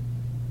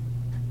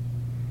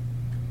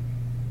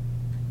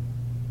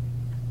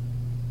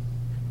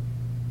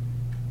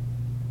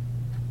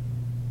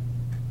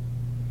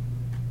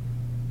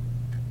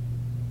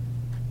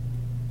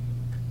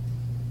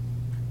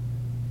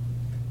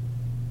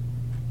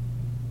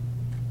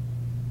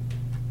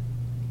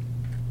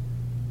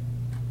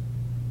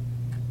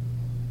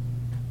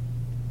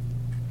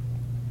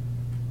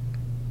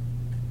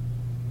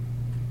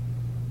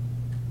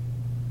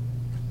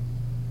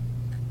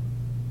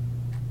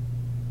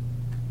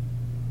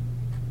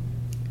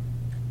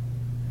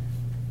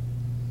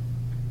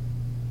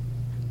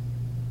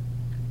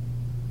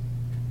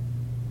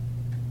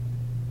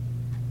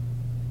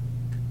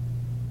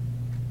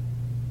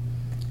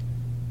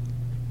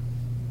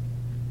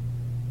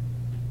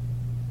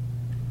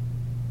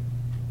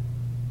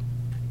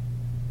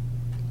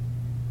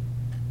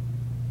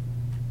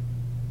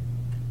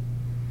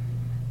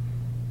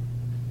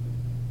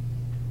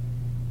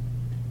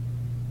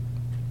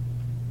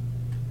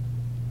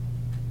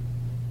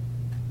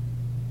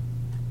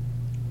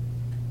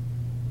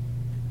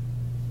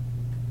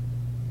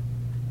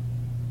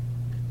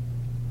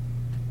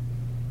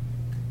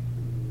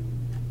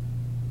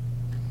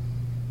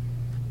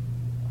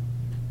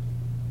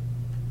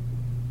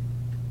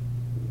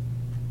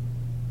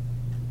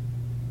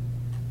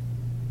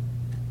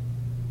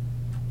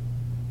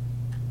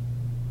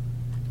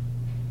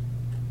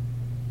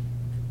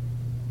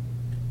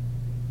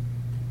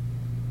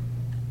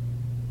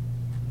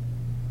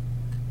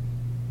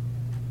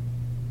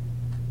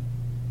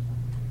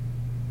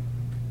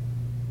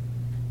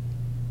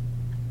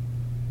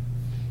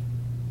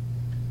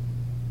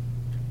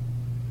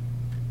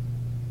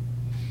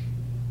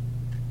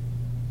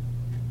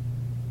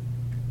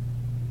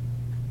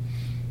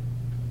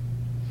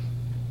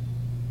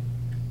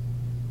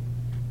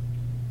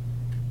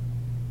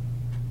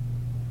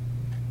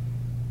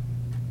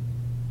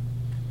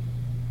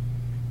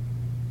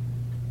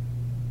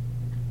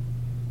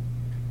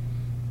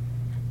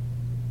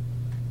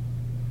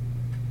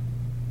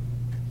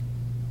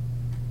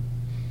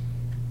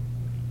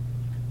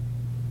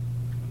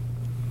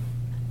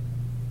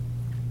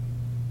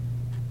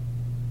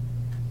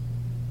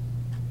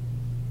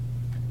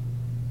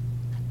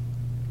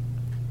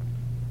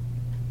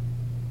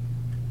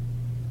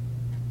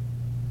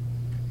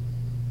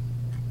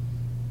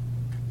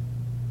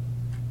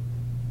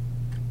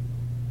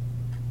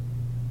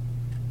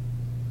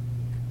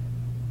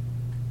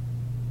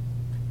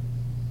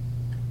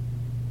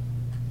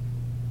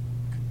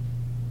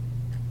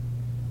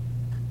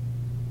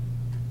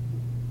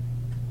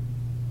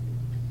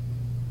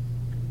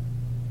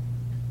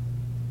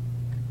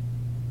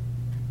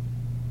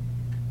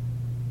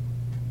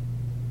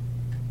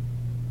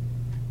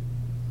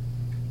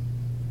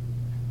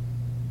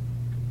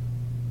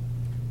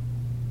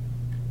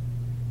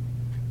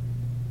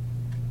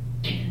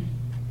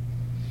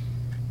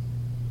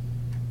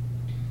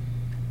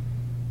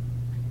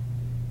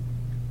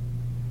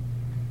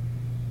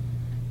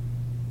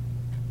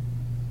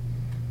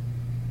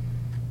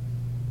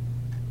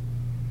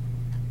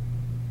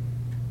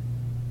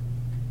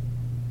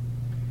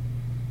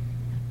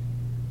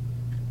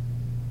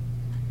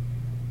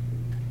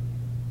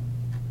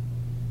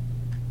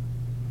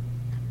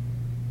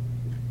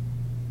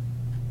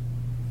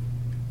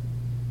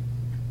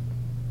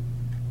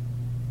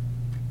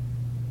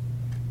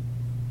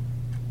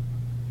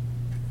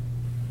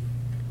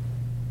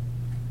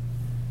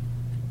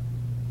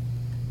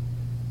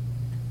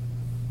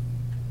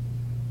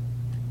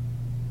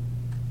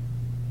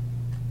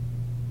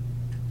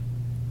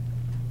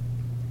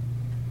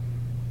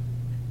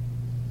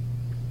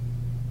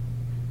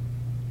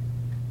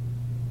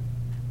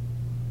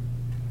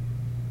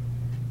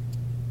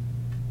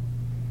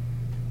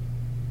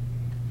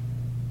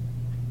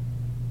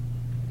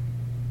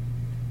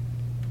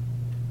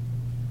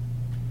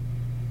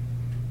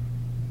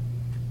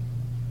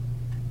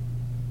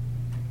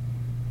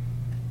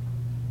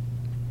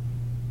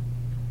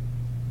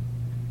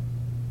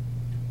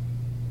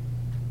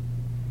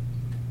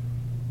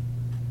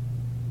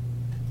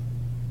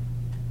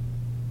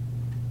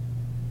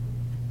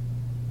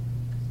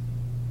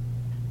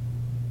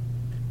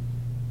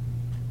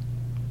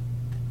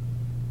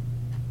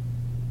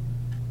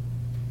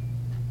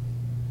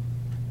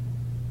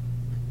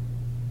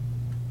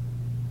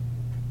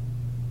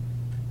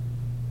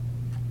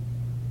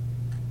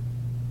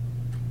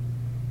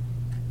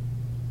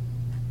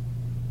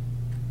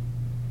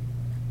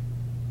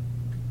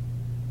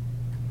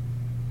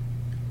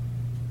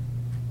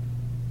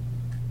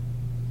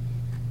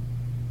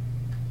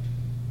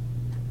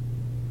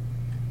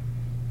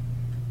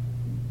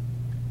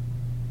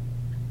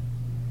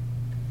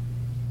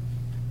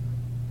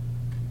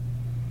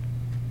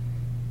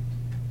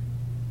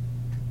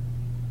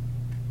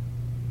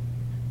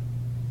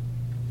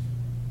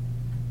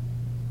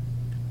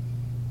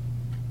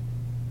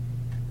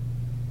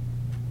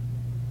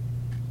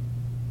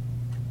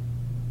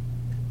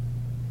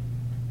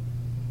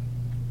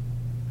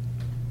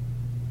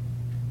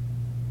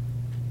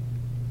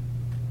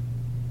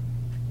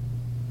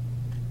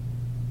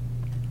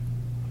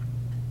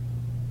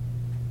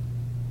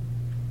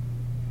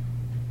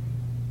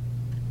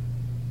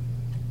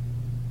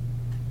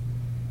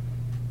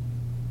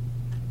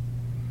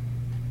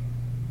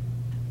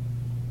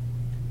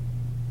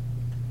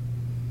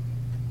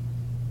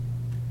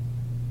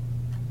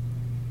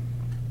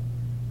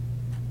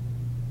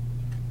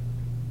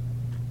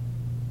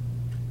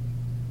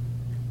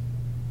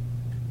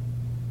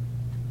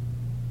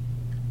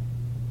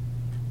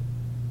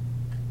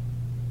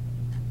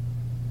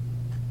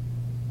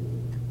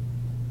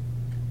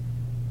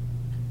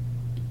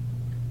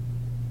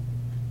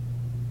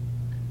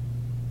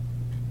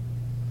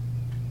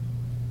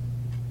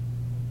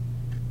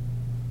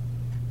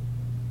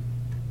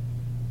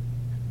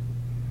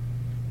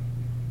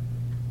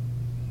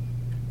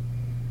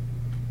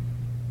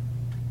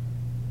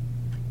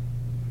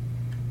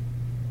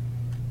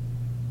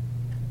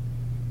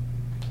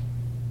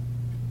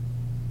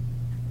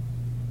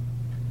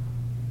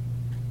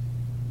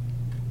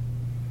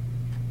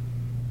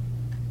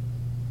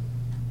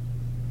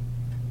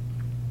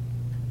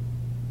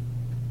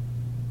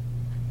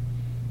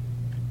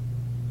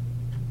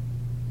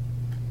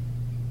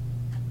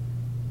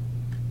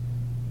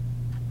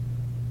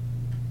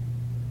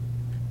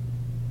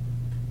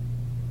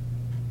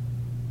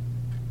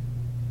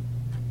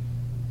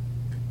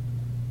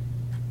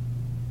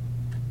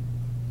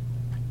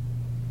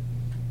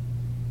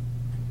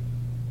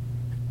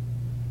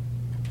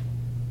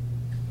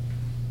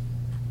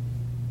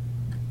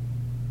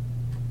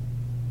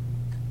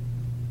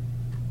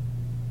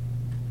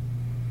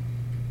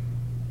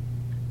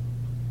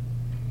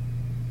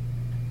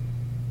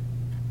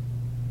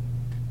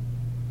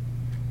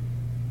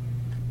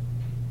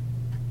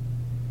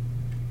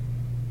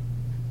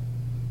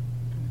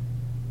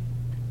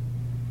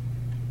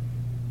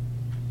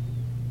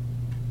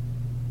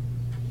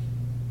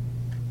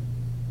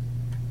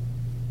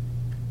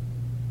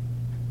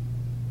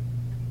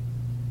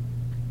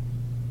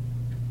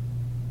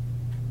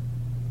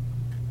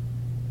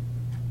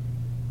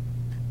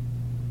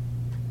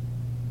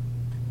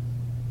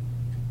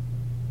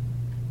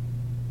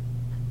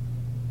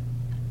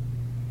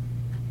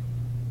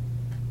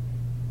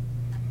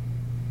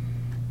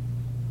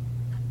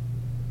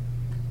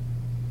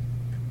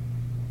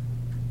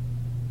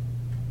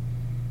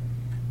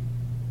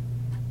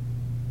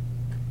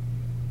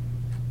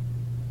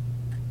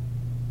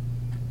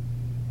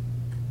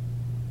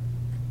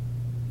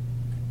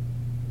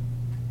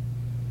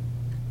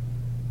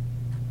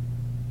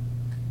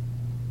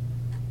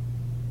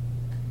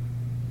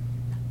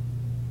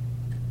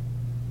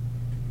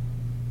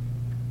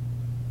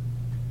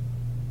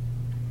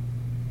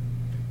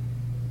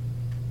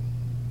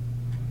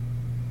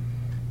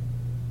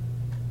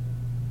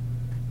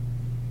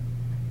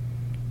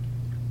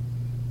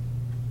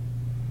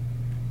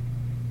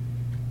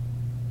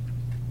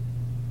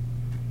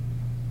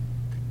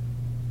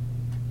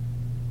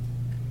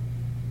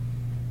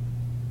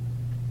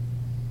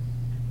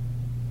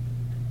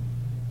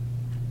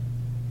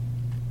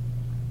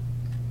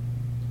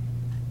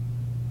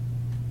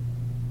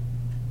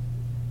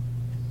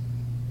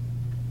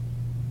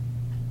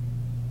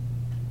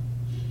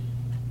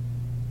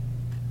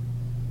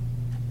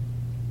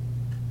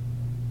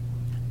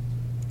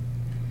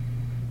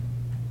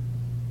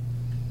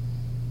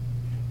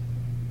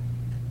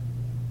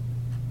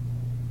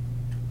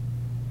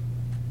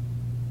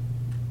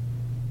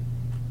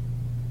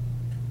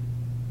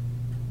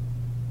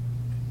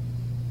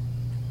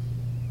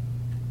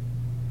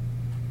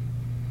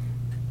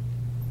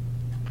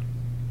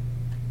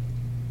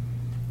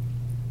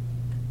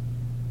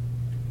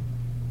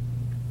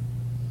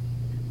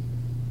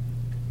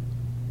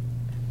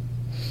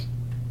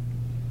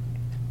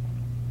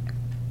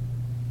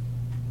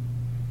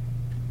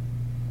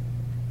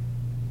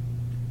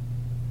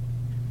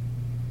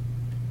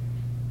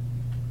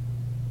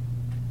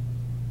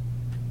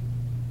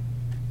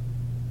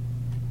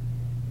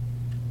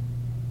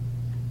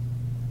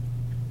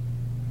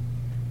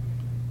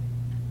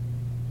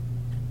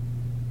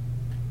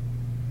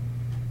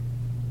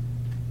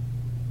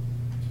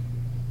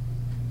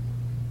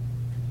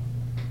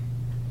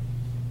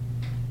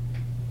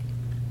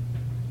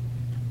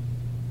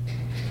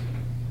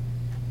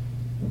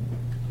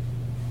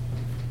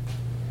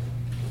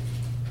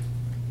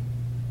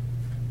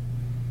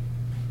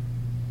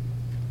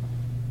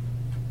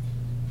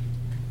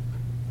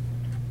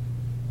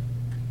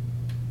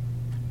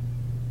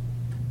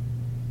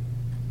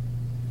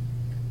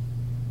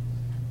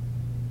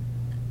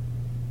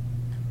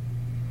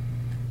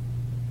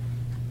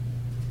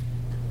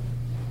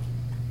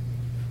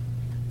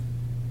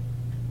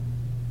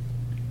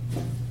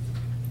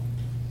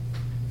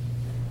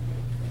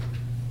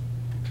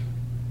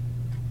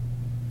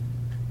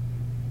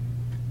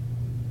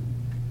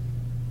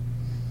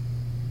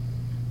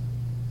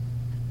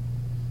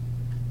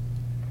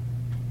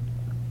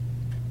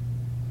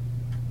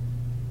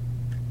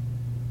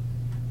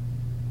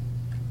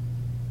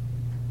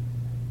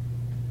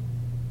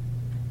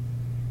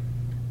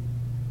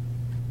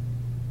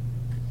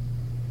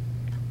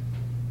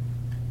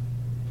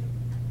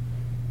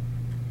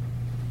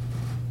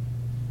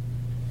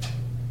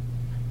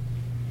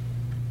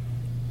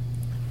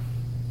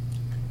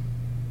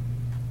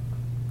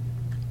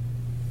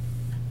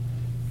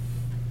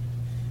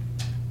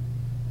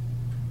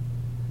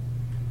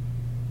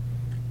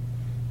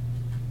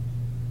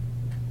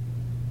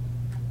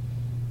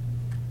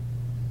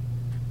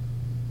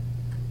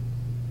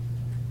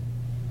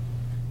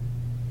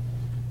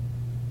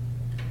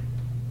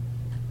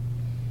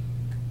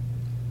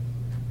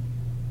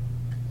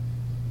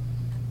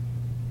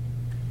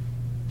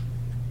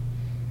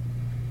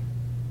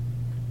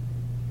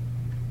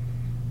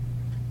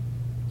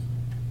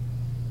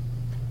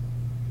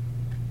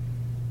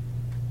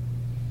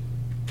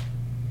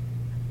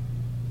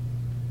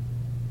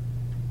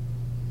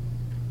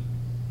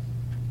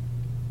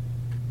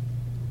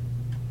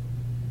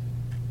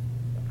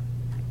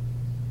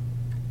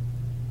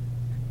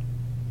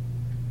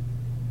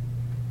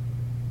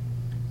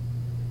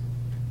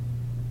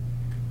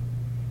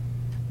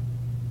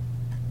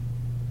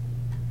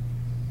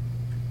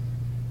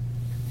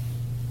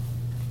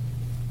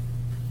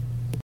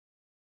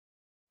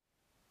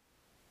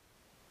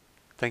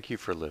 Thank you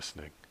for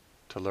listening.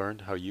 To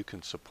learn how you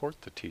can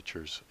support the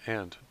teachers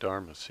and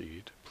Dharma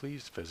Seed,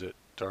 please visit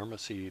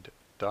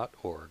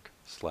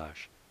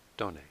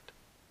dharmaseed.org/donate.